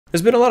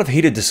There's been a lot of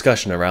heated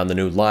discussion around the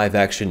new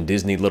live-action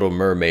Disney Little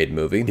Mermaid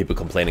movie. People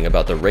complaining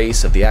about the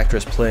race of the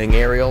actress playing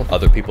Ariel.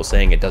 Other people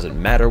saying it doesn't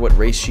matter what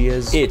race she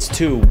is. It's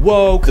too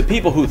woke. The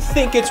people who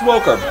think it's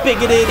woke are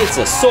bigoted. It's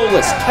a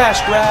soulless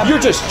cash grab. You're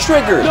just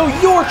triggered. No,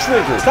 you're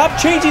triggered.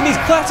 Stop changing these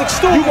classic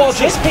stories. You all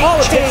just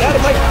politics out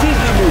of my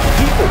Disney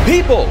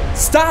movie. People,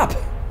 stop!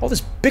 All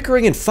this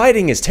bickering and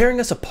fighting is tearing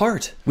us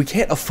apart. We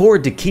can't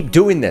afford to keep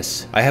doing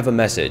this. I have a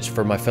message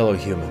for my fellow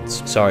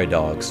humans. Sorry,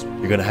 dogs.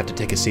 You're gonna have to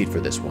take a seat for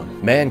this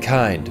one.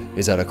 Mankind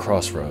is at a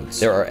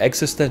crossroads. There are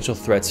existential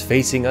threats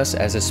facing us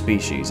as a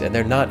species, and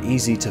they're not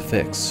easy to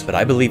fix. But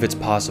I believe it's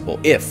possible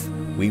if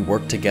we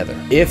work together.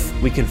 If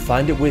we can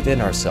find it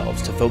within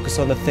ourselves to focus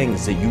on the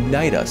things that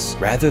unite us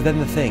rather than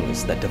the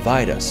things that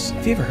divide us.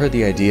 Have you ever heard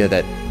the idea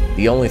that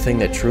the only thing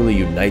that truly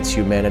unites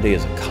humanity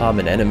is a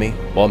common enemy?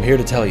 Well, I'm here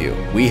to tell you,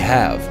 we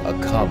have a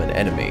common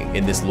enemy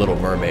in this Little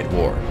Mermaid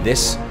war.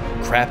 This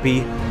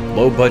crappy,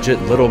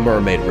 low-budget Little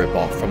Mermaid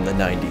ripoff from the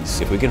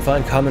 90s. If we can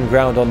find common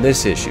ground on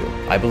this issue,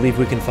 I believe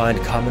we can find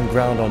common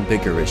ground on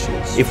bigger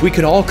issues. If we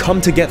can all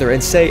come together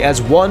and say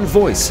as one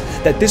voice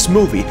that this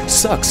movie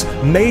sucks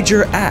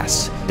major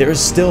ass, there is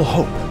still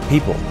hope.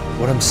 People,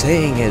 what I'm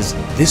saying is,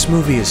 this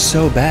movie is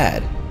so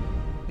bad,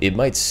 it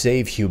might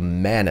save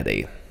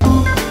humanity.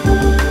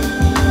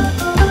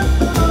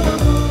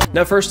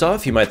 Now first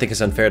off, you might think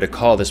it's unfair to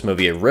call this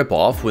movie a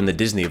ripoff when the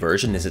Disney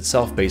version is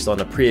itself based on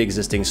a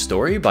pre-existing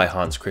story by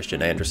Hans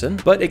Christian Andersen,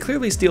 but it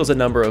clearly steals a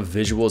number of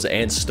visuals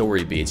and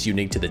story beats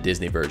unique to the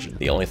Disney version.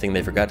 The only thing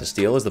they forgot to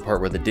steal is the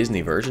part where the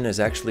Disney version is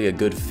actually a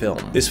good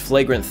film. This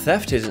flagrant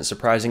theft isn't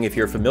surprising if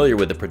you're familiar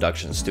with the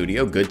production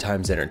studio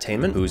GoodTimes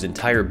Entertainment, whose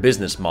entire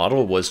business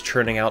model was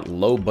churning out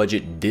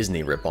low-budget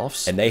Disney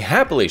ripoffs, and they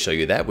happily show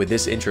you that with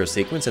this intro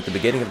sequence at the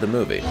beginning of the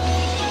movie.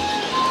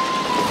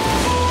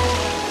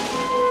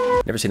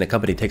 Never seen a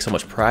company take so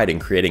much pride in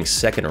creating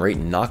second-rate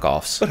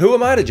knockoffs. But who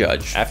am I to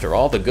judge? After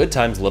all, the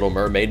GoodTimes Little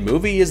Mermaid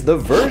movie is the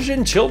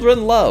version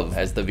children love,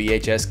 as the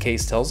VHS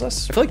case tells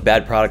us. I feel like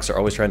bad products are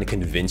always trying to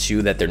convince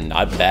you that they're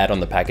not bad on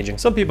the packaging.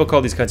 Some people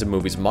call these kinds of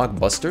movies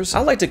mockbusters.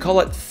 I like to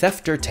call it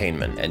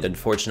theftertainment, and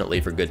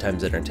unfortunately for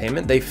GoodTimes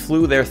Entertainment, they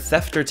flew their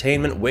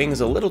theftertainment wings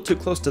a little too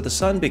close to the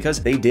sun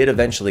because they did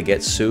eventually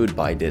get sued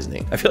by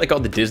Disney. I feel like all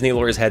the Disney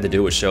lawyers had to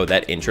do was show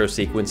that intro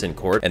sequence in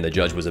court, and the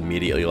judge was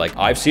immediately like,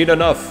 "I've seen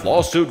enough,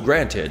 lawsuit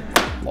granted."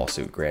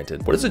 Lawsuit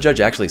granted. What does the judge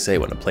actually say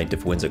when a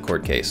plaintiff wins a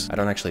court case? I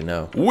don't actually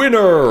know.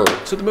 Winner!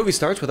 So the movie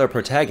starts with our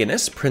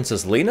protagonist,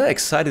 Princess Lena,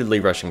 excitedly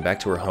rushing back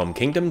to her home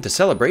kingdom to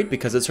celebrate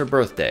because it's her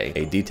birthday,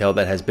 a detail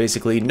that has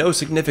basically no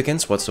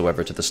significance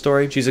whatsoever to the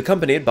story. She's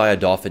accompanied by a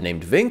dolphin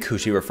named Vink, who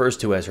she refers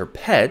to as her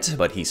pet,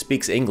 but he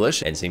speaks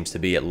English and seems to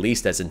be at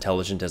least as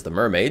intelligent as the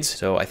mermaids,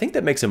 so I think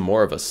that makes him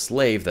more of a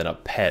slave than a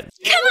pet.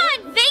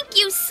 Come on, Vink,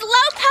 you slowpoke!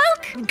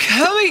 I'm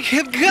coming!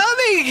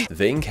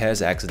 Vink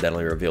has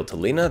accidentally revealed to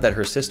Lena that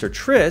her sister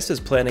Tris is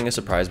planning a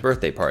surprise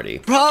birthday party.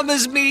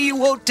 Promise me you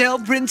won't tell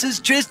Princess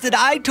Tris that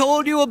I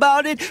told you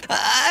about it?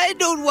 I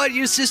don't want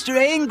your sister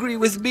angry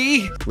with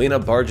me. Lena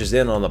barges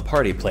in on the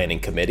party planning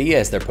committee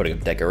as they're putting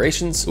up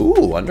decorations.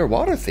 Ooh,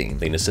 underwater theme.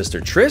 Lena's sister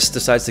Tris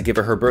decides to give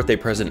her birthday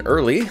present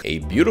early, a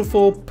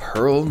beautiful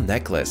pearl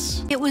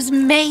necklace. It was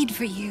made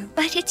for you,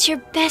 but it's your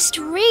best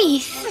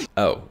wreath.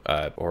 Oh,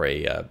 or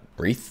a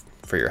wreath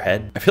for your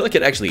head. I feel like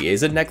it actually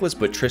is a necklace,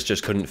 but Tris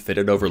just couldn't fit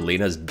it over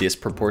Lena's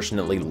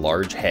disproportionately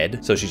large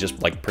head, so she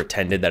just like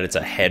pretended that it's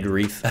a head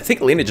wreath. I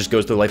think Lena just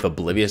goes through life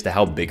oblivious to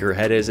how big her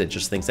head is and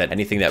just thinks that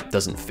anything that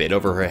doesn't fit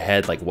over her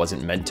head like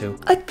wasn't meant to.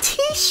 A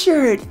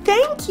t-shirt,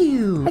 thank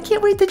you. I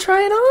can't wait to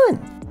try it on.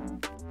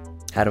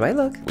 How do I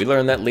look? We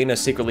learn that Lena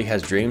secretly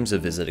has dreams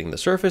of visiting the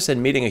surface and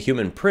meeting a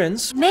human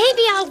prince.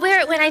 Maybe I'll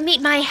wear it when I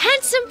meet my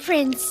handsome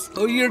prince.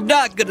 Oh, you're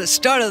not gonna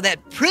start on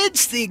that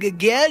prince thing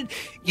again.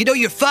 You know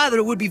your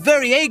father would be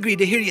very angry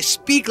to hear you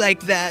speak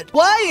like that.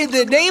 Why in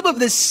the name of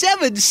the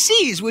 7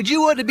 Seas would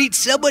you want to meet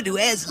someone who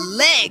has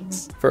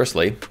legs?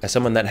 Firstly, as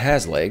someone that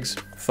has legs,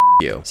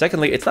 you.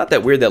 Secondly, it's not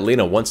that weird that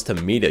Lena wants to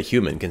meet a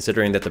human,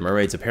 considering that the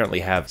mermaids apparently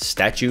have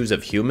statues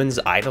of humans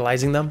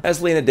idolizing them.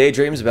 As Lena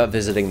daydreams about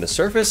visiting the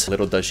surface,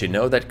 little does she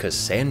know that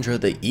Cassandra,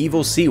 the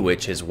evil sea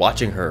witch, is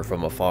watching her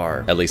from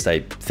afar. At least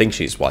I think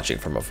she's watching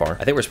from afar.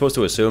 I think we're supposed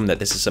to assume that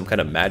this is some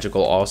kind of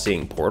magical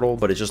all-seeing portal,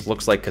 but it just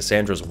looks like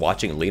Cassandra's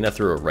watching Lena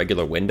through a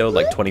regular window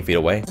like 20 feet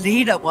away.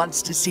 Lena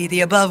wants to see the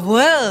above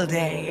world,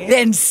 eh?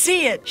 Then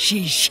see it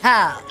she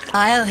shall.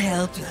 I'll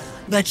help her,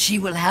 but she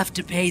will have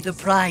to pay the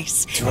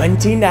price.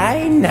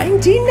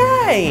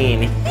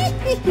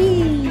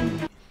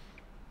 $29.99.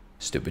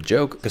 Stupid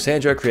joke.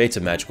 Cassandra creates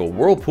a magical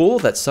whirlpool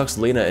that sucks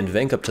Lena and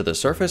Vink up to the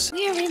surface.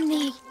 We're in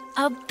the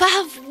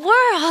above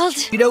world.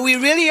 You know, we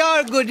really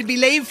are going to be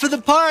late for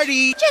the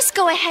party. Just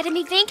go ahead of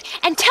me, Vink,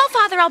 and tell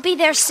Father I'll be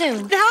there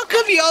soon. How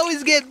come you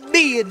always get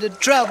me into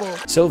trouble?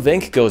 So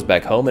Vink goes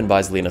back home and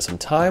buys Lena some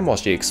time while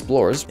she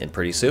explores, and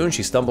pretty soon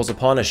she stumbles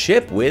upon a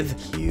ship with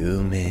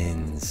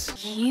humans.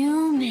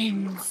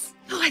 Humans.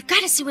 Oh, I've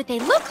got to see what they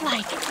look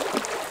like.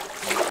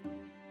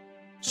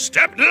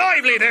 Step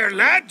lively there,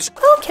 lads!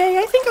 Okay,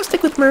 I think I'll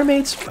stick with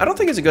mermaids. I don't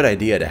think it's a good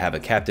idea to have a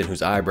captain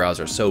whose eyebrows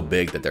are so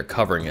big that they're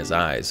covering his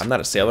eyes. I'm not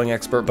a sailing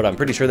expert, but I'm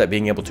pretty sure that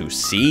being able to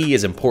see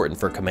is important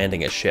for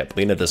commanding a ship.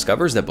 Lena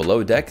discovers that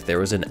below deck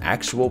there is an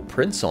actual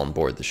prince on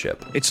board the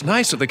ship. It's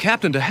nice of the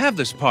captain to have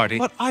this party,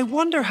 but I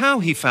wonder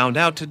how he found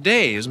out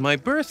today is my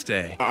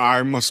birthday.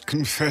 I must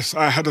confess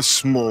I had a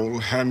small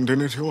hand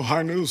in it, Your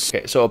Highness.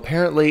 Okay, so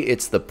apparently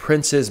it's the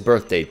prince's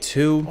birthday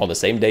too, on the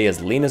same day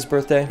as Lena's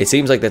birthday. It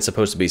seems like that's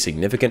supposed to be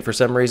significant for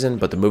some reason,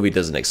 but the movie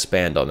doesn't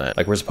expand on that.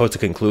 Like, we're supposed to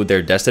conclude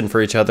they're destined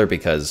for each other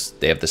because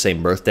they have the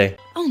same birthday.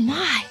 Oh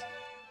my.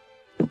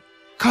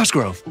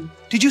 Cosgrove,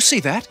 did you see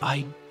that?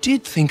 I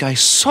did think I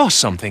saw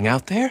something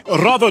out there.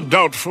 Rather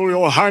doubtful,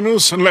 Your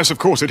Highness, unless of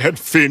course it had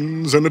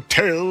fins and a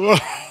tail.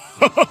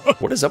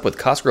 What is up with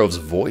Cosgrove's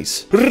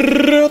voice?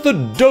 Rather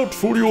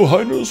doubtful, Your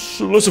Highness,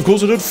 unless of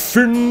course it had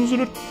fins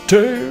and a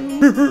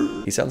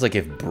tail. He sounds like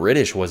if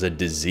British was a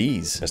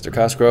disease. Mr.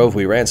 Cosgrove,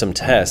 we ran some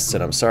tests,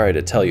 and I'm sorry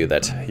to tell you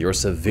that you're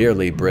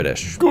severely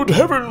British. Good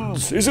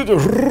heavens, is it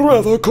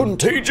rather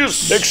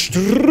contagious?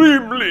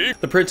 Extremely.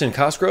 The prince and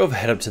Cosgrove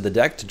head up to the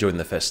deck to join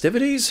the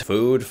festivities,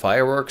 food,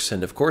 fireworks,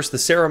 and of course the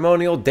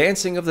ceremonial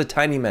dancing of the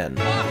tiny men.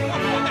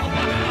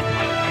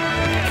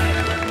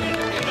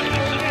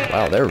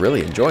 Wow, they're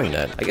really enjoying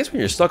that. I guess when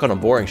you're stuck on a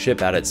boring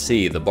ship out at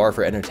sea, the bar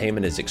for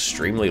entertainment is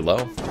extremely low.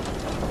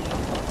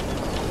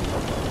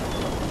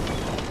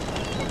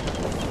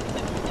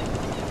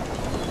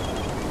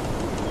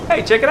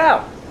 Hey, check it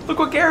out. Look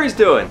what Gary's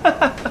doing.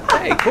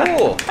 Hey,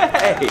 cool.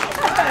 Hey.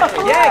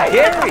 Yeah,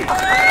 Gary.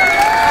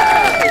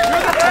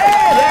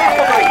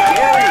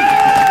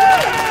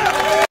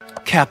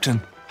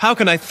 Captain, how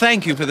can I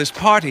thank you for this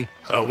party?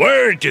 A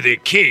word to the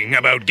king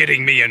about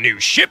getting me a new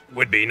ship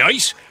would be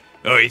nice.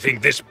 I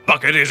think this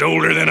bucket is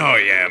older than I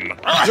am.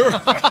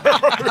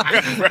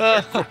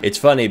 It's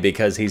funny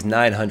because he's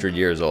 900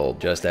 years old.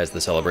 Just as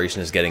the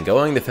celebration is getting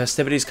going, the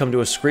festivities come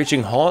to a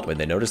screeching halt when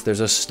they notice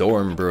there's a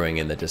storm brewing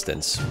in the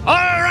distance. All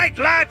right,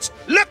 lads,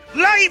 look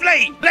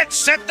lively. Let's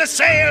set the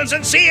sails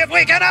and see if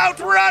we can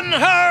outrun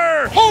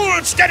her.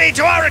 Hold steady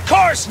to our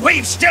course.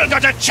 We've still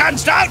got a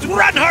chance to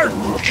outrun her.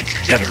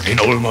 Never in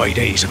all my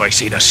days have I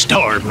seen a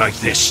storm like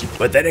this.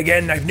 But then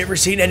again, I've never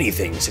seen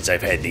anything since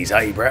I've had these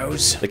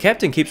eyebrows. The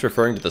captain keeps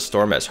referring to the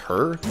storm as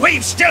her.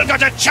 We've still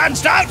got a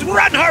chance to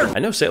outrun her. I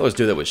know sailors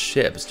do that with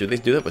ships. Do they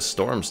do that with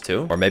storms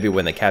too? Or maybe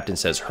when the captain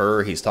says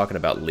her, he's talking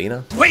about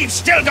Lena? We've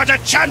still got a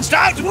chance to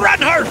outrun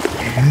her.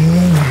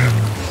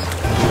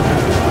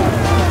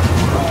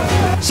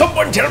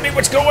 Someone tell me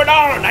what's going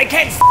on. I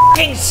can't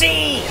f***ing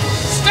see.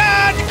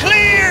 Stand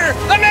clear.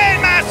 The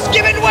mainmast's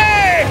giving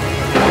way.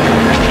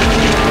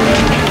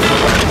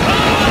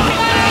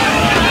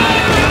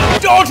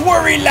 Don't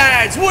worry,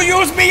 lads. We'll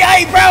use me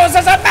eyebrows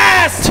as a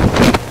mast.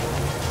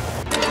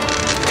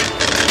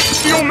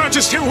 Your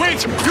Majesty,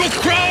 wait! Your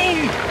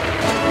crown!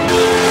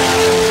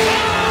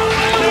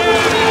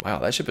 Wow,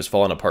 that ship is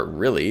falling apart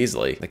really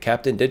easily. The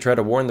captain did try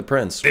to warn the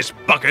prince. This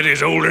bucket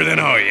is older than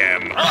I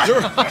am.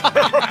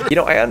 You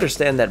know, I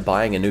understand that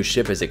buying a new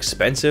ship is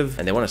expensive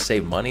and they want to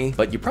save money,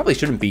 but you probably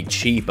shouldn't be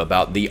cheap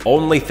about the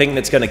only thing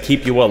that's going to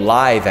keep you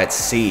alive at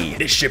sea.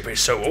 This ship is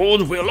so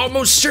old, we'll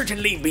almost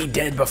certainly be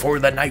dead before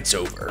the night's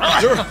over.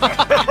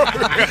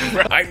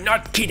 I'm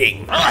not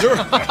kidding.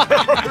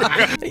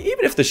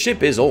 Even if the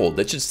ship is old,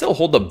 it should still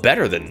hold up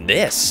better than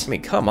this. I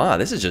mean, come on,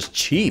 this is just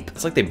cheap.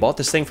 It's like they bought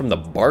this thing from the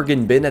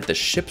bargain bin at the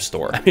ship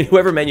store. I mean,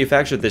 whoever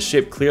manufactured this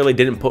ship clearly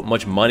didn't put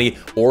much money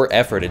or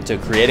effort into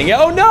creating it.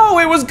 Oh no,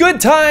 it was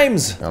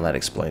GoodTimes! Well, that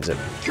explains it.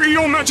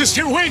 Your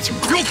Majesty, wait!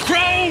 Your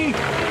crown!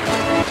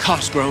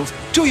 Cosgrove,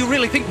 do you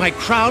really think my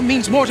crown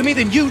means more to me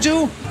than you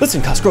do?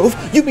 Listen, Cosgrove,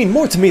 you mean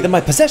more to me than my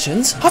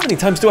possessions. How many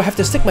times do I have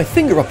to stick my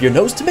finger up your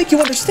nose to make you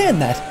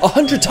understand that?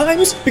 100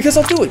 times? Because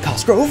I'll do it,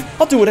 Cosgrove.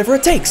 I'll do whatever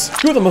it takes.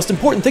 You're the most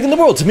important thing in the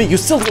world to me, you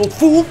silly old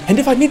fool. And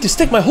if I need to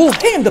stick my whole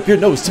hand up your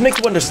nose to make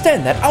you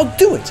understand that, I'll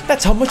do it.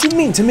 That's how much you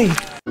mean to me.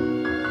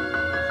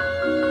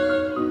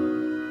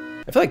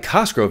 I feel like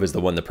Cosgrove is the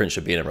one the prince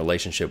should be in a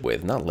relationship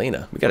with, not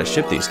Lena. We gotta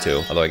ship these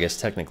two. Although I guess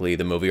technically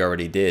the movie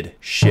already did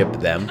ship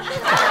them.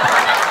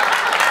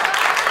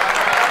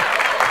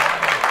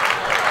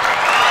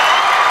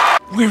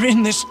 We're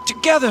in this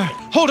together.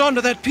 Hold on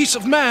to that piece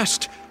of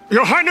mast.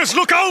 Your Highness,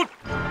 look out!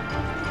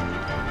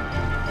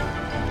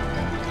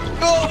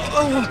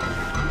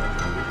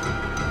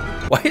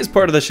 Why is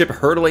part of the ship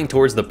hurtling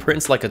towards the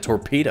prince like a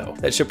torpedo?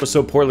 That ship was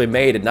so poorly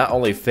made, it not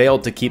only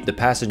failed to keep the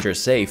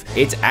passengers safe,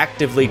 it's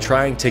actively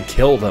trying to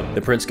kill them.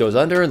 The prince goes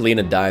under and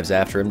Lena dives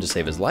after him to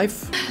save his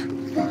life.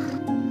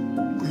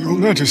 Your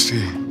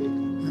Majesty,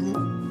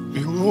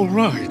 you're all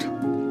right.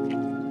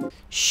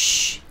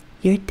 Shh,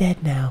 you're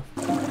dead now.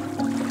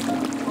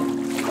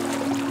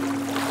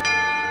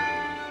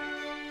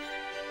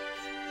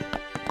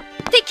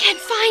 They can't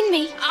find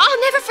me.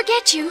 I'll never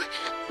forget you.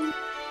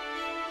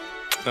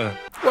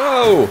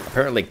 Whoa!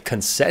 Apparently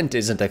consent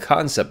isn't a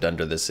concept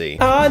under the sea.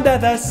 Under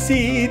the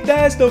sea,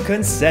 there's no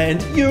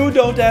consent. You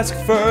don't ask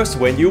first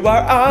when you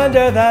are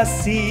under the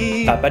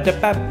sea.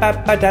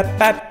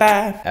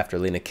 After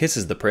Lena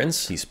kisses the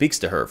prince, he speaks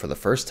to her for the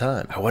first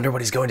time. I wonder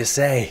what he's going to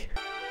say.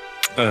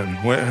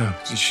 Well,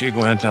 she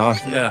went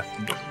off, yeah.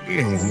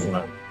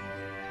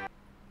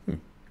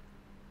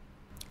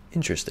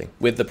 Interesting.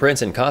 With the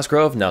prince and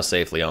Cosgrove now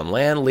safely on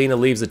land, Lena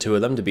leaves the two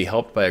of them to be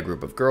helped by a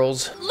group of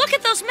girls. Look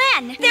at those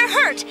men! They're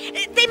hurt!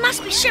 They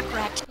must be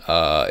shipwrecked.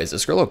 Is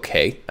this girl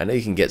okay? I know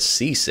you can get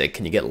seasick.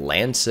 Can you get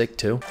land sick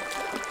too?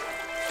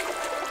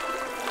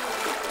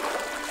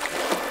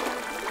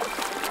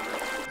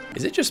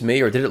 Is it just me,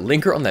 or did it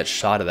linger on that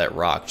shot of that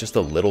rock just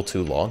a little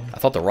too long? I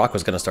thought the rock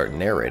was gonna start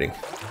narrating.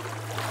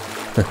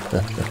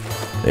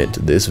 And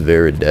to this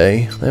very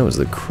day, that was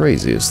the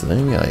craziest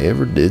thing I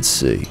ever did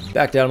see.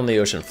 Back down on the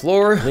ocean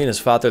floor, Lena's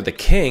father, the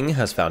king,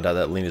 has found out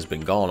that Lena's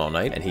been gone all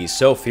night, and he's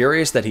so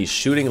furious that he's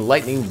shooting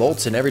lightning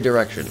bolts in every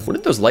direction.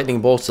 Wouldn't those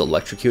lightning bolts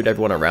electrocute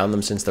everyone around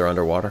them since they're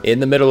underwater? In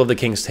the middle of the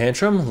king's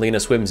tantrum,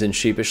 Lena swims in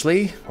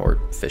sheepishly, or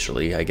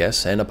fishily, I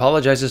guess, and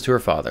apologizes to her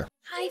father.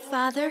 Hi,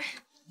 Father.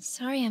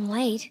 Sorry I'm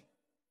late.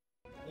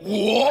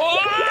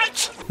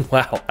 What?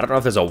 Wow, I don't know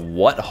if there's a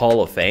what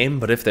Hall of Fame,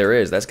 but if there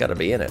is, that's gotta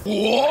be in it.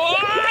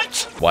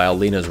 What? While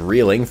Lena's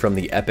reeling from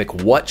the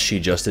epic what she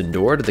just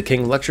endured, the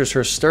king lectures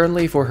her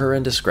sternly for her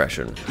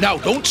indiscretion. Now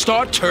don't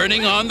start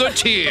turning on the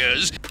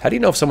tears. How do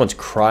you know if someone's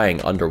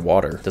crying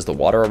underwater? Does the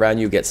water around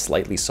you get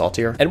slightly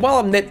saltier? And while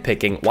I'm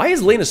nitpicking, why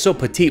is Lena so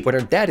petite when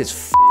her dad is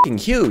f***ing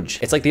huge?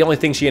 It's like the only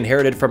thing she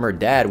inherited from her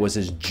dad was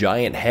his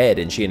giant head,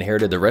 and she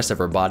inherited the rest of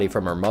her body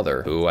from her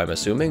mother, who I'm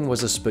assuming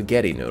was a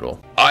spaghetti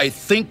noodle. I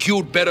think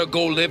you'd better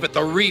go live at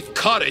the Reef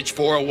Cottage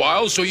for a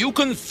while so you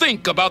can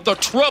think about the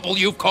trouble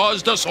you've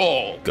caused us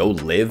all. Go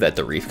live at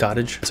the Reef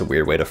Cottage? That's a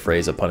weird way to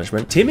phrase a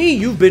punishment. Timmy,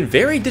 you've been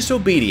very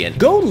disobedient.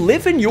 Go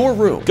live in your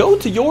room. Go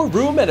to your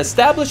room and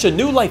establish a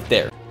new life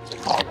there.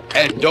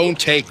 And don't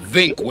take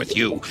Vink with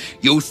you.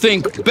 You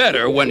think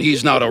better when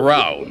he's not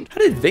around. How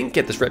did Vink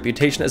get this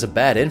reputation as a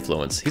bad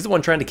influence? He's the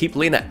one trying to keep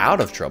Lena out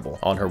of trouble.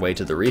 On her way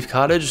to the Reef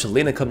Cottage,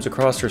 Lena comes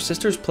across her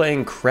sisters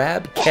playing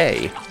Crab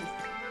K.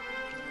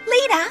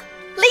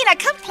 Lena,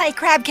 come play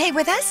Crab Cave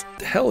with us.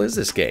 The hell is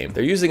this game?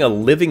 They're using a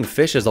living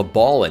fish as a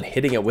ball and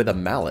hitting it with a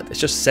mallet. It's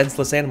just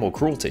senseless animal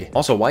cruelty.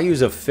 Also, why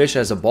use a fish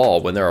as a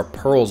ball when there are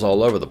pearls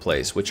all over the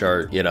place, which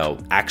are, you know,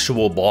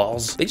 actual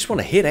balls? They just want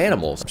to hit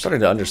animals. I'm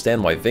starting to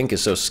understand why Vink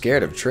is so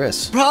scared of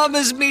Triss.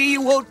 Promise me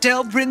you won't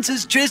tell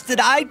Princess Triss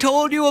that I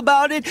told you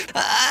about it.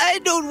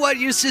 I don't want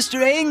your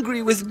sister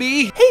angry with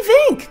me. Hey,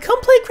 Vink, come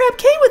play Crab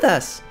Cave with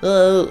us.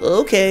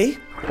 Okay.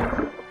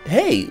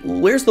 Hey,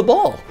 where's the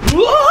ball?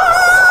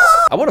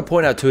 I want to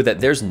point out too that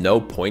there's no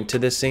point to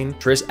this scene.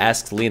 Triss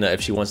asks Lena if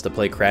she wants to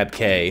play Crab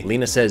K.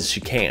 Lena says she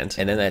can't,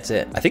 and then that's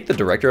it. I think the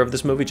director of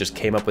this movie just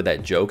came up with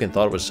that joke and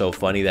thought it was so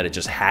funny that it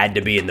just had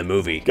to be in the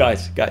movie.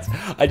 Guys,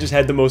 I just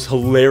had the most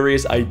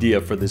hilarious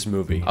idea for this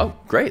movie. Oh,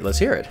 great, let's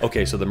hear it.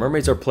 Okay, so the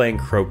mermaids are playing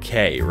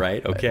croquet,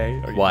 right?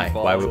 Okay.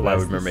 Why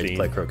would mermaids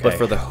play croquet? But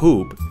for the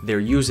hoop, they're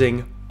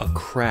using a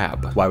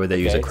crab. Why would they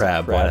use a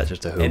crab? Why not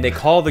just a hoop? And they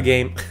call the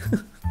game,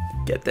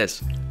 get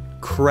this,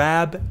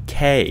 Crab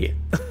K.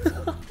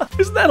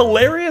 Isn't that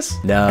hilarious?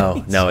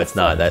 No, it's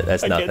not.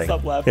 That's nothing. Can't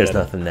stop laughing. There's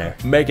nothing there.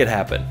 Make it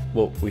happen.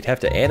 Well, we'd have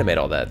to animate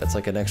all that. That's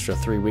like an extra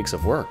 3 weeks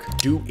of work.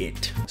 Do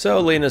it.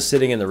 So Lena's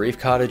sitting in the Reef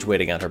Cottage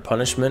waiting out her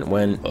punishment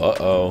when,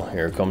 uh-oh,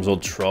 here comes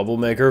old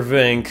troublemaker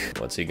Vink.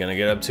 What's he gonna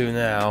get up to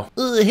now?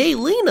 Hey,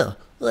 Lena.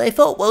 I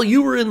thought while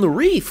you were in the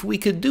reef, we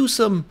could do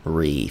some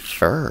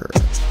reefer.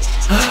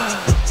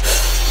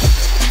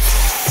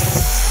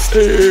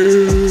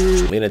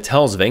 Lena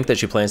tells Vink that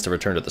she plans to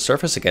return to the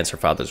surface against her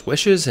father's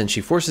wishes, and she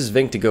forces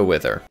Vink to go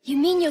with her. You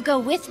mean you'll go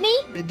with me?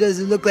 It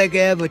doesn't look like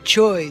I have a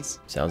choice.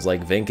 Sounds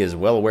like Vink is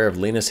well aware of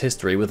Lena's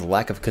history with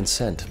lack of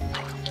consent.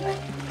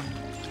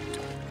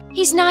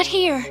 He's not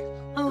here.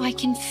 Oh, I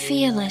can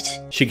feel it.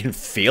 She can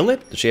feel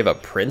it? Does she have a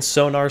prince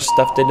sonar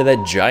stuffed into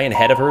that giant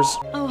head of hers?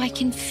 Oh, I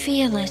can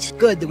feel it.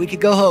 Good, that we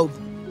could go home.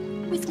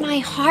 With my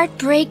heart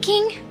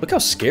breaking? Look how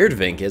scared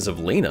Vink is of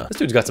Lena. This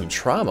dude's got some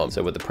trauma.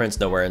 So with the prince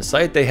nowhere in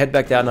sight, they head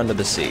back down under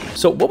the sea.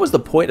 So what was the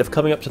point of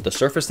coming up to the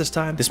surface this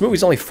time? This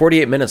movie's only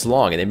 48 minutes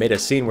long, and they made a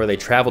scene where they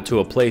traveled to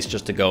a place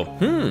just to go,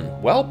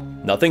 well,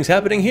 nothing's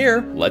happening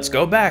here. Let's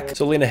go back.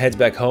 So Lena heads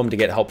back home to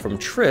get help from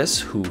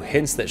Triss, who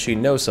hints that she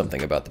knows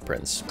something about the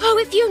prince. Oh,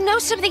 if you know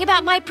something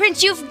about my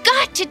prince, you've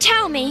got to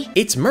tell me.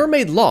 It's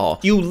mermaid law.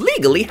 You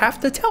legally have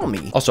to tell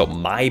me. Also,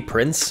 my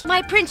prince?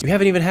 My prince. You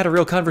haven't even had a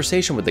real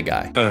conversation with the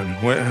guy.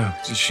 Well,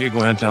 she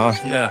went off,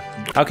 yeah.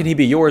 How can he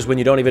be yours when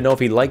you don't even know if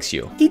he likes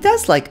you? He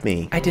does like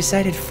me. I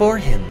decided for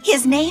him.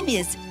 His name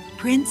is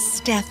Prince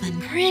Stefan.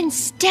 Prince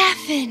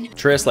Stefan.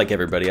 Triss, like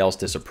everybody else,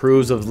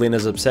 disapproves of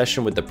Lena's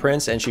obsession with the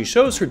prince, and she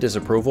shows her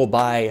disapproval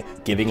by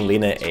giving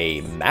Lena a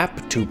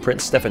map to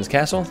Prince Stefan's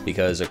castle,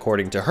 because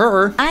according to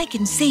her, I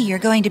can see you're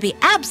going to be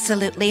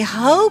absolutely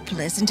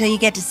hopeless until you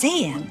get to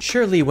see him.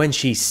 surely when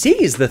she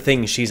sees the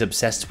thing she's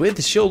obsessed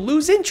with, she'll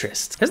lose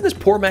interest. Hasn't this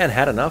poor man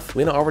had enough?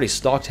 Lena already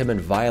stalked him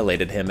and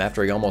violated him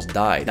after he almost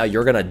died. Now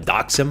you're gonna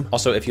dox him?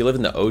 Also, if you live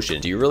in the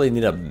ocean, do you really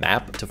need a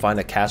map to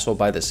find a castle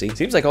by the sea?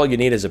 Seems like all you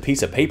need is a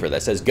piece of paper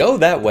that says, go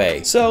that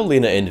way. So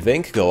Lena and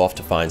Vink go off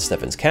to find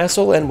Stefan's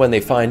castle, and when they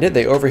find it,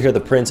 they overhear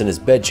the prince in his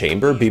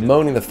bedchamber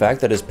bemoaning the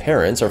fact that his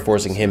parents are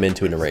forcing him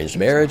into an arranged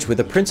marriage with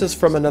a princess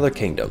from another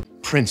kingdom.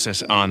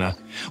 Princess Anna.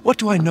 What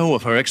do I know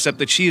of her except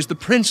that she is the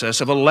princess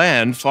of a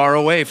land far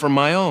away from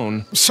my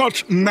own?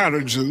 Such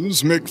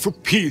marriages make for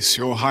peace,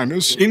 Your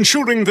Highness,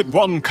 ensuring that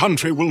one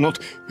country will not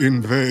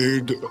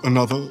invade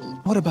another.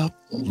 What about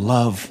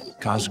love,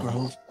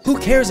 Cosgrove? Who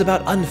cares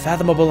about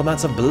unfathomable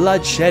amounts of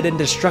bloodshed and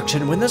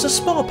destruction when there's a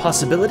small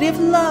possibility of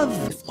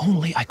love? If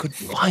only I could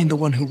find the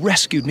one who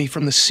rescued me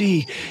from the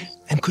sea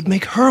and could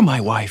make her my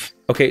wife.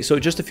 Okay, so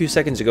just a few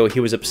seconds ago, he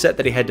was upset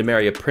that he had to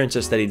marry a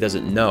princess that he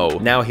doesn't know.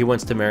 Now he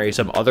wants to marry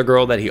some other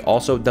girl that he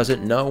also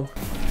doesn't know.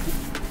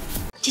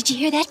 Did you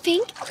hear that,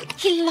 Vink?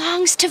 He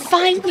longs to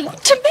find me,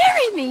 to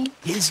marry me.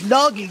 His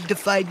longing to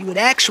find you and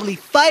actually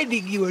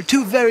finding you are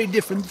two very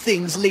different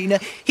things, Lena.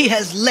 He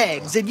has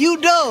legs and you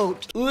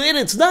don't. And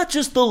it's not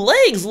just the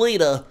legs,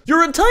 Lena.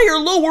 Your entire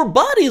lower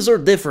bodies are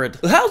different.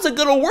 How's it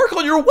gonna work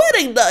on your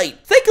wedding night?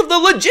 Think of the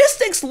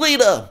logistics,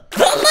 Lena.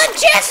 The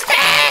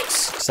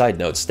logistics! Side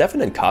note,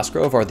 Stefan and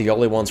Cosgrove are the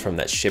only ones from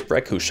that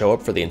shipwreck who show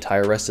up for the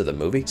entire rest of the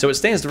movie. So it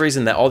stands to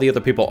reason that all the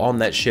other people on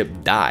that ship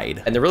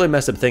died. And the really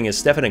messed up thing is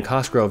Stefan and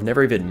Cosgrove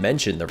never even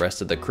mentioned the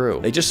rest of the crew.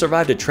 They just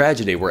survived a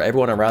tragedy where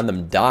everyone around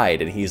them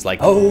died, and he's like,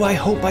 Oh, I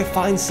hope I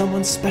find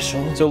someone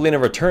special. So Lena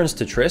returns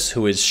to Triss,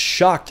 who is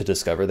shocked to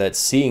discover that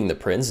seeing the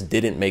prince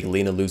didn't make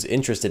Lena lose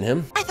interest in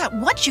him. I thought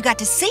once you got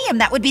to see him,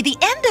 that would be the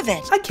end of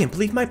it. I can't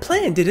believe my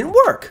plan didn't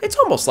work. It's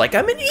almost like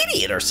I'm an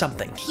idiot or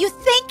something. You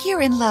think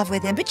you're in love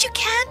with him, but you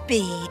can't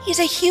be. He's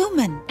a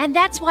human. And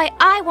that's why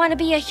I want to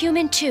be a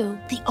human too.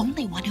 The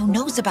only one who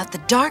knows about the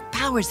dark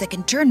powers that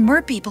can turn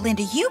merpeople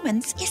into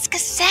humans is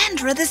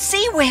Cassandra the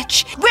Sea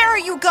Witch. Where are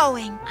you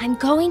going? I'm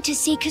going to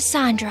see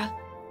Cassandra.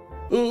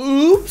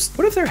 Oops.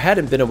 What if there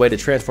hadn't been a way to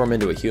transform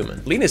into a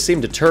human? Lena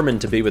seemed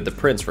determined to be with the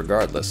prince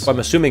regardless. I'm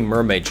assuming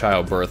mermaid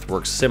childbirth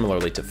works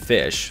similarly to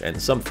fish,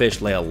 and some fish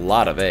lay a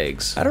lot of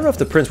eggs. I don't know if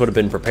the prince would have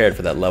been prepared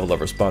for that level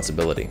of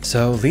responsibility.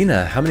 So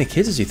Lena, how many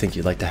kids do you think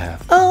you'd like to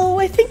have? Oh,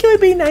 I think it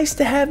would be nice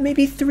to have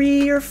maybe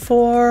 300 or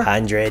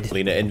 400.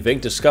 Lena and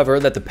Vink discover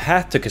that the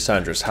path to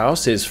Cassandra's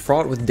house is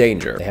fraught with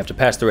danger. They have to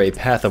pass through a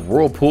path of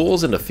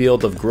whirlpools and a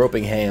field of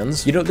groping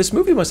hands. You know, this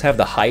movie must have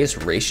the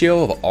highest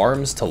ratio of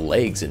arms to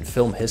legs in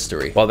film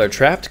history. While they're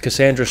trapped,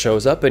 Cassandra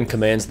shows up and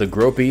commands the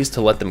gropies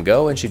to let them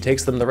go, and she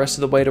takes them the rest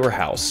of the way to her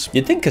house.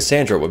 You'd think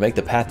Cassandra would make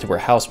the path to her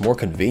house more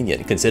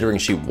convenient, considering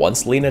she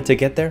wants Lena to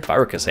get there. If I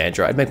were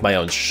Cassandra, I'd make my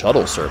own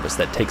shuttle service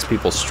that takes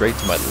people straight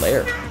to my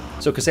lair.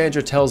 So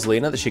Cassandra tells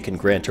Lena that she can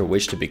grant her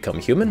wish to become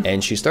human,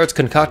 and she starts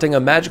concocting a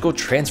magical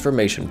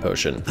transformation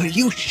potion. Are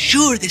you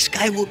sure this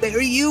guy will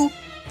marry you?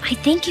 I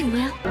think you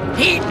will.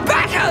 He'd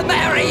better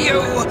marry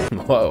you!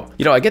 Whoa.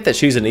 You know, I get that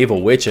she's an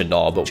evil witch and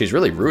all, but she's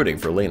really rooting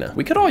for Lena.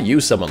 We could all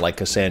use someone like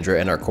Cassandra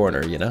in our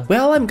corner, you know?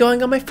 Well, I'm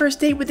going on my first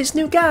date with this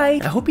new guy.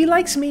 I hope he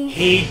likes me.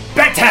 He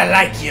better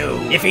like you.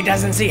 If he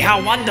doesn't see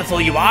how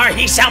wonderful you are,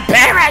 he shall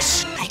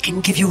perish. I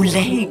can give you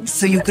legs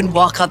so you can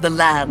walk on the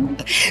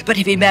land. But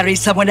if he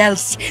marries someone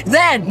else,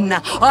 then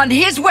on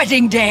his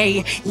wedding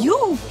day,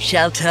 you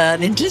shall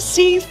turn into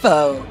sea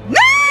foam.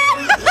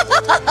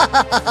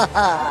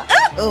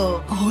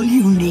 All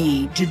you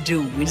need to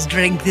do is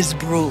drink this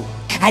brew,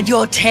 and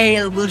your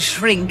tail will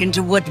shrink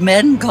into what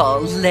men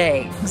call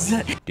legs.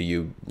 Do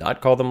you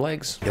not call them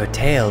legs? Your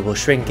tail will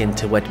shrink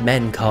into what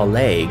men call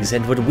legs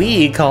and what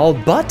we call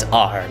butt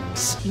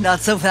arms. Not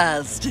so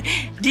fast.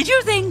 Did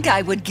you think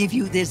I would give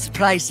you this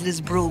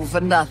priceless brew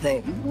for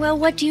nothing? Well,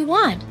 what do you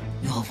want?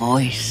 Your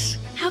voice.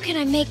 How can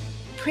I make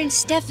Prince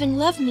Stefan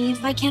love me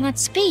if I cannot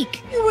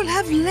speak? You will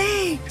have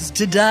legs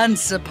to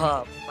dance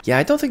upon. Yeah,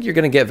 I don't think you're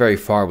gonna get very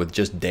far with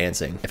just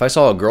dancing. If I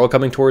saw a girl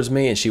coming towards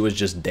me and she was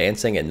just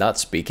dancing and not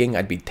speaking,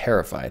 I'd be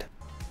terrified.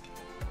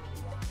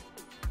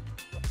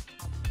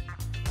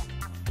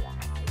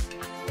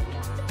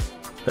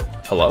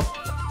 Hello?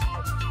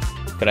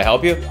 Can I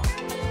help you?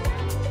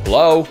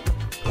 Hello?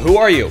 Who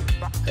are you?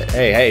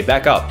 Hey,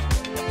 back up.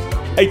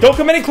 Hey, don't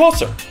come any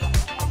closer.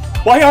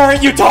 Why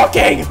aren't you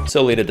talking?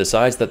 So Lena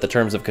decides that the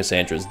terms of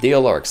Cassandra's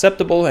deal are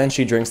acceptable, and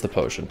she drinks the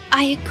potion.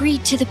 I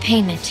agreed to the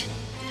payment.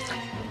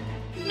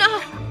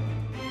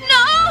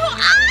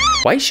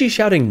 Why is she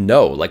shouting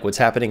no, like what's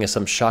happening is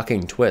some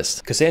shocking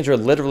twist? Cassandra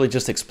literally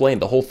just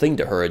explained the whole thing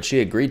to her and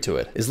she agreed to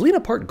it. Is Lena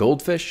part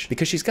goldfish?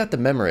 Because she's got the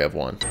memory of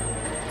one.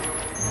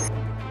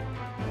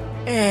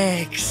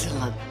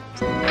 Excellent.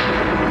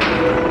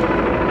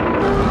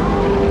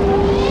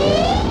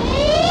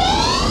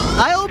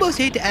 I almost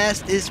hate to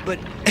ask this, but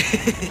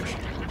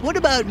What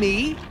about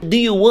me? Do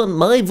you want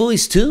my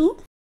voice too?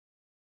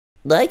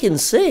 I can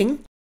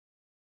sing.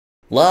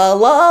 La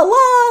la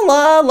la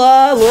la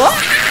la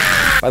la.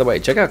 By the way,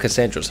 check out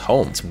Cassandra's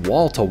home. It's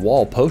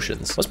wall-to-wall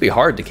potions. Must be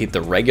hard to keep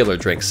the regular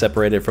drinks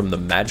separated from the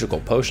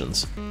magical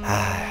potions.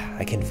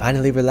 I can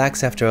finally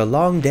relax after a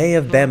long day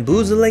of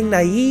bamboozling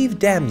naive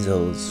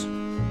damsels.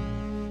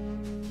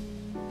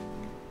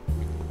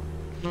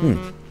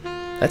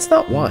 That's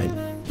not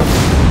wine.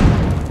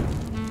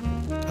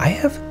 I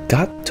have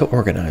got to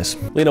organize.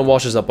 Lena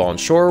washes up on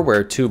shore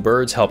where two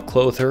birds help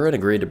clothe her and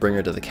agree to bring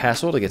her to the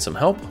castle to get some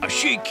help.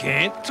 She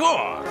can't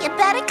talk. You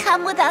better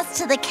come with us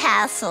to the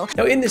castle.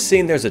 Now in this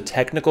scene there's a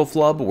technical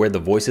flub where the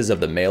voices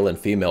of the male and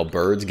female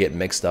birds get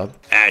mixed up.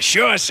 A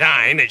sure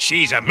sign that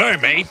she's a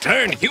mermaid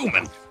turned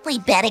human. We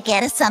better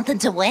get us something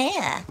to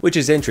wear. Which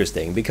is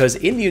interesting because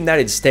in the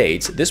United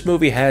States, this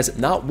movie has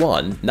not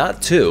one,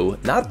 not two,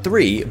 not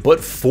three, but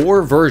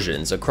 4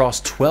 versions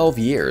across 12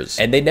 years.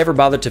 And they never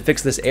bothered to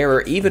fix this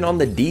error even on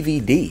the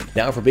DVD.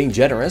 Now, if we're being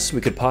generous,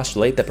 we could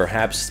postulate that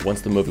perhaps once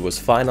the movie was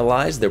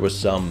finalized, there was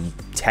some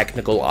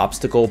technical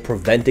obstacle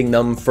preventing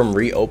them from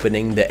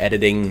reopening the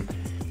editing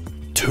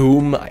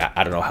tomb.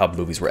 I don't know how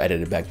movies were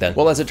edited back then.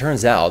 Well, as it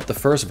turns out, the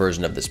first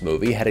version of this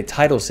movie had a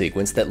title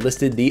sequence that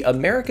listed the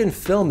American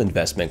Film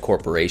Investment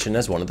Corporation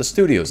as one of the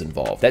studios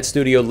involved. That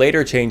studio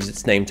later changed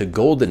its name to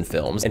Golden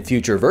Films, and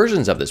future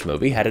versions of this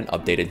movie had an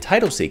updated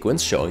title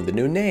sequence showing the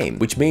new name,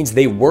 which means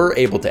they were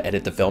able to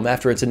edit the film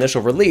after its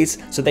initial release,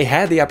 so they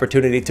had the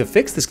opportunity to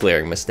fix this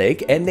glaring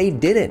mistake, and they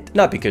didn't.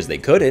 Not because they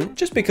couldn't,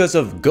 just because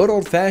of good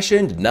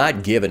old-fashioned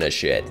not giving a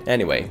shit.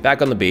 Anyway,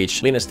 back on the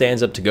beach, Lena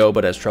stands up to go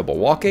but has trouble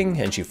walking,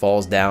 and she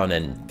falls down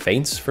and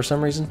faints for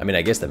some reason. I mean,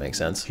 I guess that makes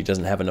sense. She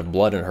doesn't have enough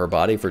blood in her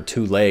body for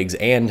 2 legs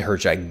and her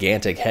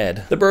gigantic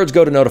head. The birds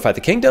go to notify the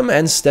kingdom,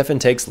 and Stefan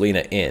takes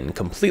Lena in,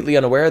 completely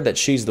unaware that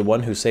she's the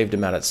one who saved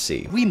him out at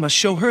sea. We must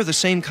show her the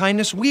same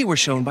kindness we were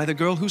shown by the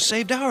girl who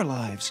saved our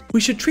lives.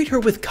 We should treat her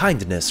with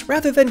kindness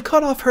rather than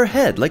cut off her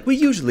head like we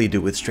usually do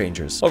with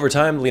strangers. Over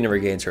time, Lena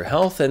regains her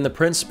health, and the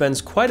prince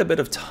spends quite a bit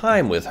of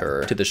time with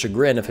her, to the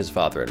chagrin of his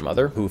father and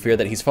mother, who fear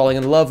that he's falling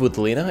in love with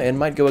Lena and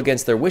might go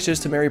against their wishes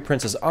to marry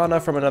Princess Anna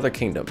from another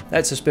kingdom.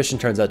 That suspicion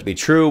turns out to be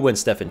true when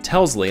Stefan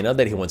tells Lena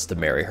that he wants to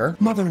marry her.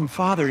 Mother and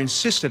father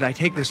insisted I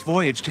take this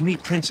voyage to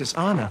meet Princess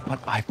Anna, but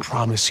I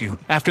promise you,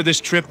 after this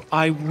trip,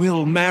 I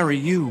will marry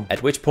you.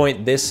 At which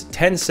point, this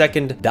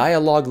 10-second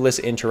dialogue-less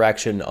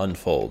interaction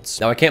unfolds.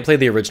 Now, I can't play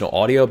the original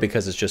audio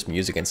because it's just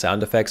music and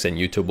sound effects and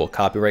YouTube will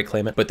copyright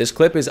claim it, but this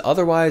clip is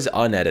otherwise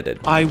unedited.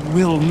 I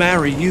will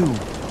marry you.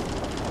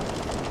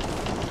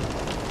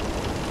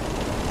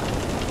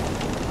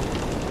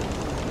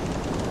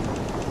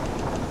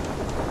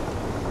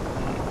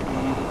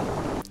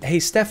 Hey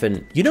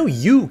Stefan, you know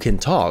you can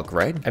talk,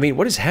 right? I mean,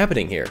 what is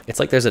happening here? It's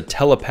like there's a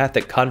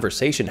telepathic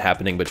conversation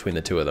happening between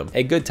the two of them.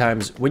 Hey,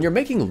 GoodTimes, when you're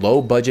making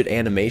low-budget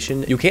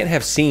animation, you can't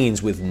have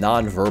scenes with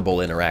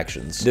non-verbal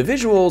interactions. The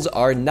visuals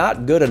are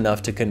not good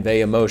enough to convey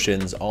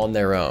emotions on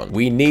their own.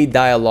 We need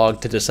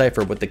dialogue to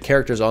decipher what the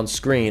characters on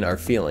screen are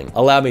feeling.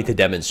 Allow me to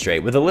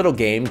demonstrate with a little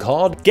game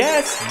called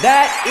Guess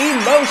That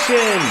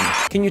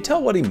Emotion! Can you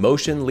tell what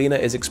emotion Lena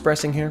is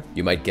expressing here?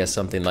 You might guess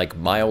something like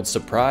mild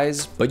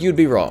surprise, but you'd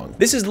be wrong.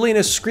 This is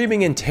Lena screaming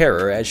in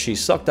terror as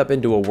she's sucked up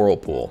into a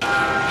whirlpool.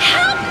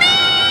 Help me!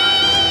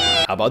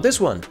 How about this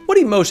one? What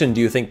emotion do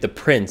you think the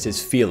prince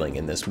is feeling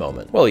in this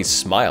moment? Well, he's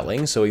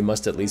smiling, so he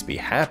must at least be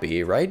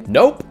happy, right?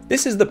 Nope.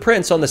 This is the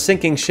prince on the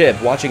sinking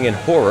ship watching in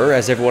horror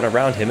as everyone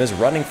around him is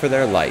running for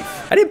their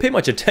life. I didn't pay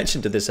much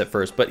attention to this at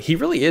first, but he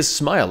really is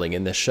smiling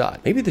in this shot.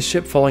 Maybe the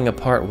ship falling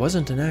apart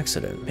wasn't an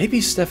accident.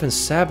 Maybe Stefan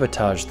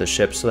sabotaged the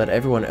ship so that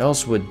everyone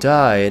else would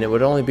die and it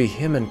would only be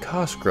him and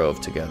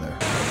Cosgrove together.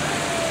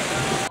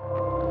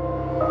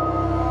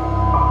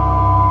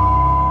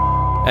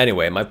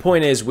 Anyway, my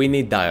point is we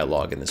need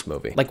dialogue in this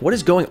movie. Like, what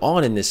is going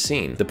on in this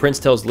scene? The prince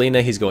tells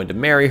Lena he's going to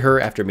marry her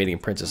after meeting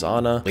Princess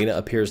Anna. Lena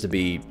appears to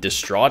be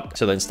distraught,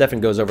 so then Stefan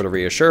goes over to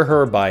reassure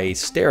her by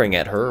staring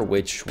at her,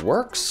 which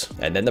works.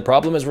 And then the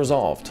problem is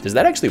resolved. Does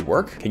that actually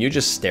work? Can you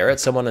just stare at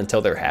someone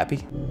until they're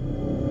happy?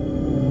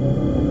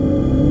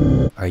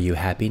 Are you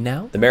happy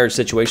now? The marriage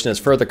situation is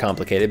further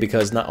complicated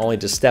because not only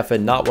does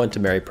Stefan not want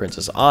to marry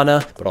Princess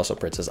Anna, but also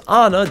Princess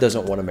Anna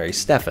doesn't want to marry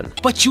Stefan.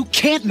 But you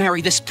can't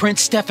marry this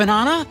Prince Stefan,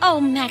 Anna.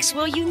 Oh,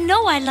 Maxwell, you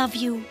know I love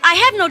you. I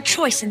have no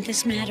choice in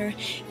this matter.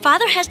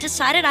 Father has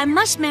decided I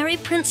must marry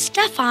Prince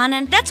Stefan,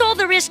 and that's all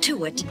there is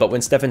to it. But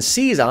when Stefan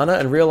sees Anna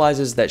and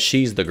realizes that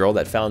she's the girl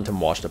that found him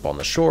washed up on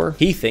the shore,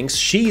 he thinks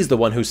she's the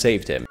one who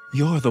saved him.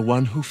 You're the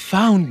one who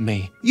found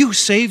me. You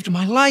saved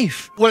my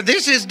life. Well,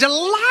 this is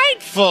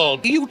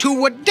delightful. You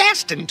two were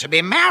destined to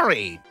be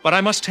married. But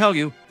I must tell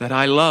you that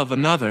I love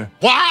another.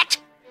 What?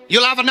 You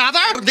love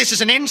another? This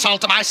is an insult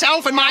to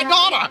myself and my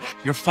daughter.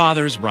 Your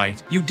father's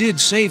right. You did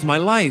save my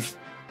life.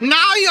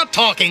 Now you're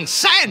talking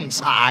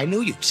sense. I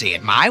knew you'd see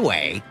it my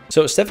way.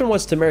 So Stefan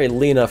wants to marry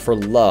Lena for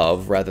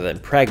love rather than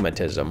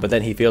pragmatism, but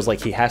then he feels like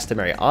he has to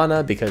marry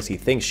Anna because he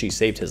thinks she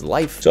saved his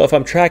life. So if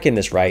I'm tracking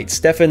this right,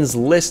 Stefan's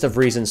list of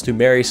reasons to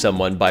marry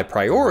someone by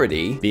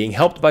priority, being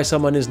helped by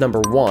someone is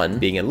number 1,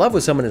 being in love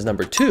with someone is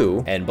number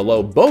 2, and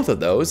below both of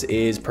those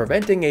is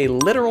preventing a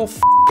literal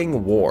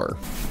f***ing war.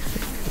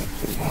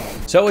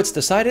 So it's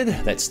decided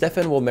that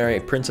Stefan will marry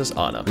Princess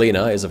Anna.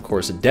 Lena is of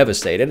course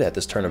devastated at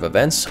this turn of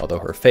events, although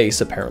her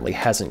face apparently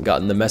hasn't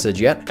gotten the message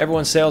yet.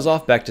 Everyone sails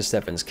off back to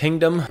Stefan's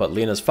kingdom, but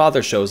Lena's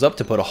father shows up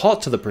to put a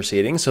halt to the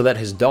proceedings so that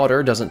his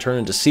daughter doesn't turn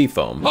into sea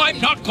foam.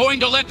 I'm not going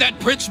to let that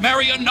prince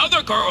marry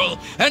another girl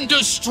and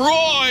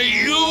destroy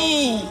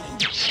you!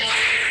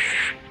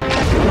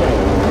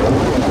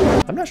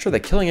 I'm not sure that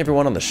killing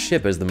everyone on the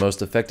ship is the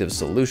most effective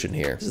solution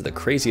here. This is the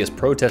craziest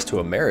protest to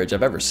a marriage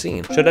I've ever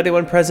seen. Should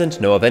anyone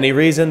present know of any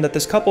reason that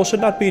this couple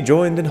should not be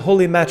joined in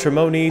holy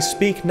matrimony,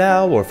 speak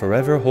now or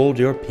forever hold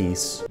your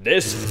peace.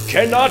 This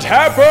cannot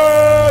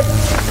happen!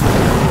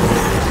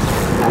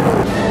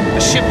 The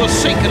ship will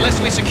sink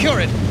unless we secure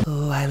it.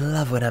 I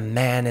love when a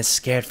man is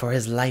scared for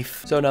his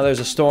life. So now there's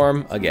a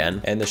storm,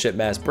 again, and the ship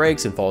mast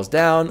breaks and falls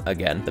down,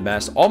 again. The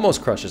mast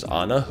almost crushes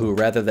Anna, who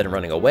rather than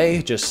running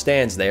away, just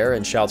stands there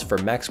and shouts for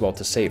Maxwell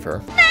to save her.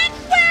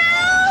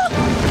 Maxwell!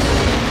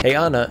 Hey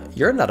Anna,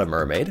 you're not a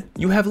mermaid.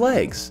 You have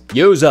legs.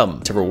 Use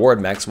them! To reward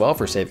Maxwell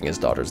for saving his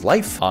daughter's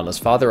life, Anna's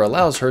father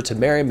allows her to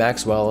marry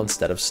Maxwell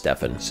instead of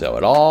Stefan. So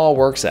it all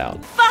works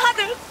out.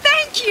 Father,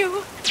 thank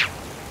you!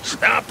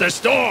 Stop the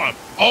storm!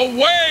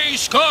 Away,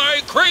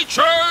 sky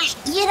creatures!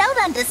 You don't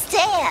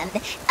understand.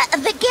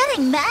 They're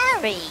getting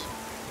married.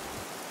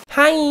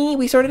 Hi,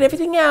 we sorted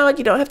everything out.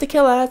 You don't have to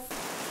kill us.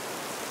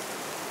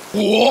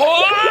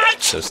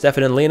 What? So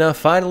Stefan and Lena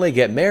finally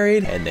get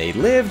married, and they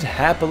lived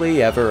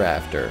happily ever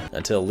after,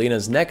 until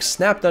Lena's neck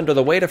snapped under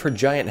the weight of her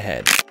giant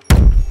head.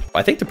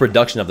 I think the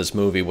production of this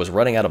movie was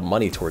running out of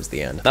money towards the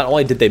end. Not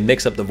only did they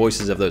mix up the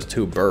voices of those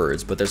two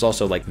birds, but there's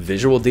also like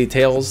visual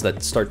details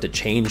that start to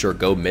change or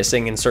go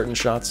missing in certain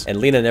shots. And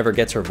Lena never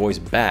gets her voice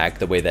back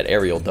the way that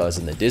Ariel does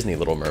in the Disney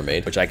Little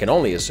Mermaid, which I can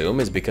only assume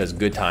is because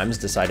GoodTimes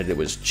decided it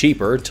was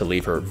cheaper to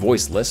leave her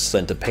voiceless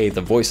than to pay the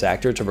voice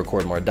actor to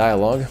record more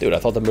dialogue. Dude, I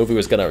thought the movie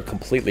was gonna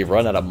completely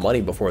run out of money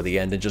before the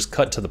end and just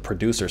cut to the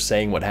producer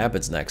saying what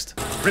happens next.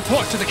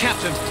 Report to the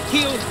captain.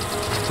 He'll...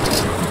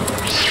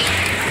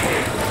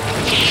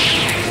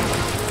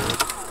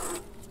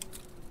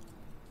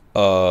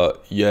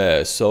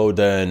 Yeah, so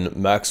then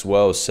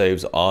Maxwell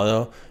saves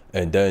Anna,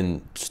 and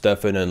then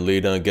Stefan and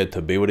Lena get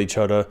to be with each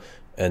other,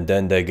 and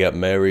then they get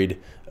married,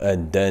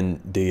 and then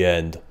the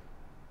end.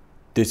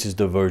 This is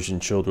the version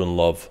children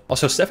love.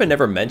 Also, Stefan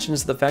never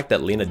mentions the fact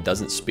that Lena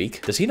doesn't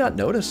speak. Does he not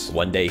notice?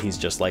 One day he's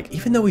just like,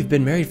 even though we've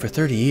been married for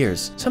 30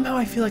 years, somehow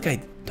I feel like I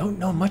don't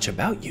know much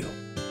about you.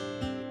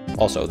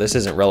 Also, this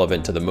isn't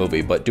relevant to the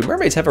movie, but do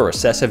mermaids have a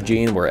recessive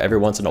gene where every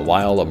once in a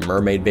while a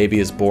mermaid baby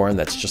is born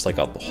that's just like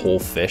a whole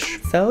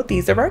fish? So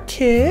these are our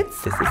kids.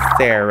 This is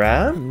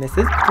Sarah, and this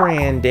is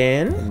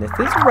Brandon, and this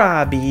is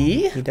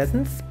Robbie. He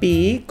doesn't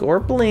speak or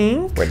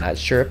blink. We're not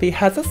sure if he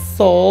has a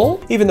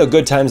soul. Even though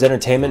GoodTimes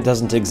Entertainment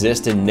doesn't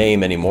exist in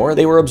name anymore,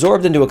 they were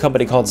absorbed into a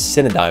company called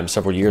Cinedigm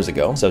several years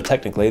ago, so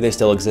technically they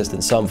still exist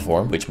in some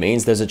form, which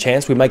means there's a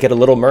chance we might get a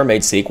Little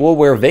Mermaid sequel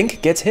where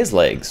Vink gets his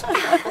legs.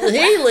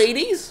 Hey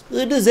ladies,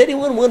 does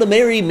anyone want to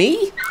marry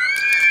me?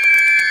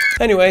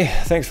 Anyway,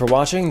 thanks for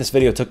watching. This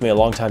video took me a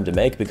long time to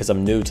make because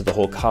I'm new to the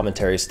whole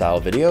commentary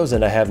style videos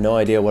and I have no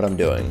idea what I'm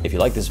doing. If you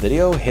like this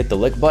video, hit the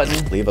like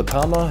button, leave a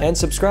comma, and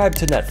subscribe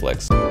to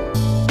Netflix.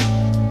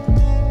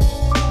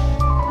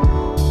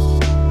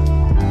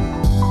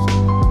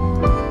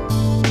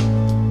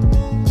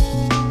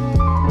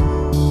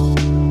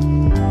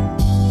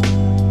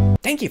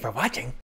 Thank you for watching.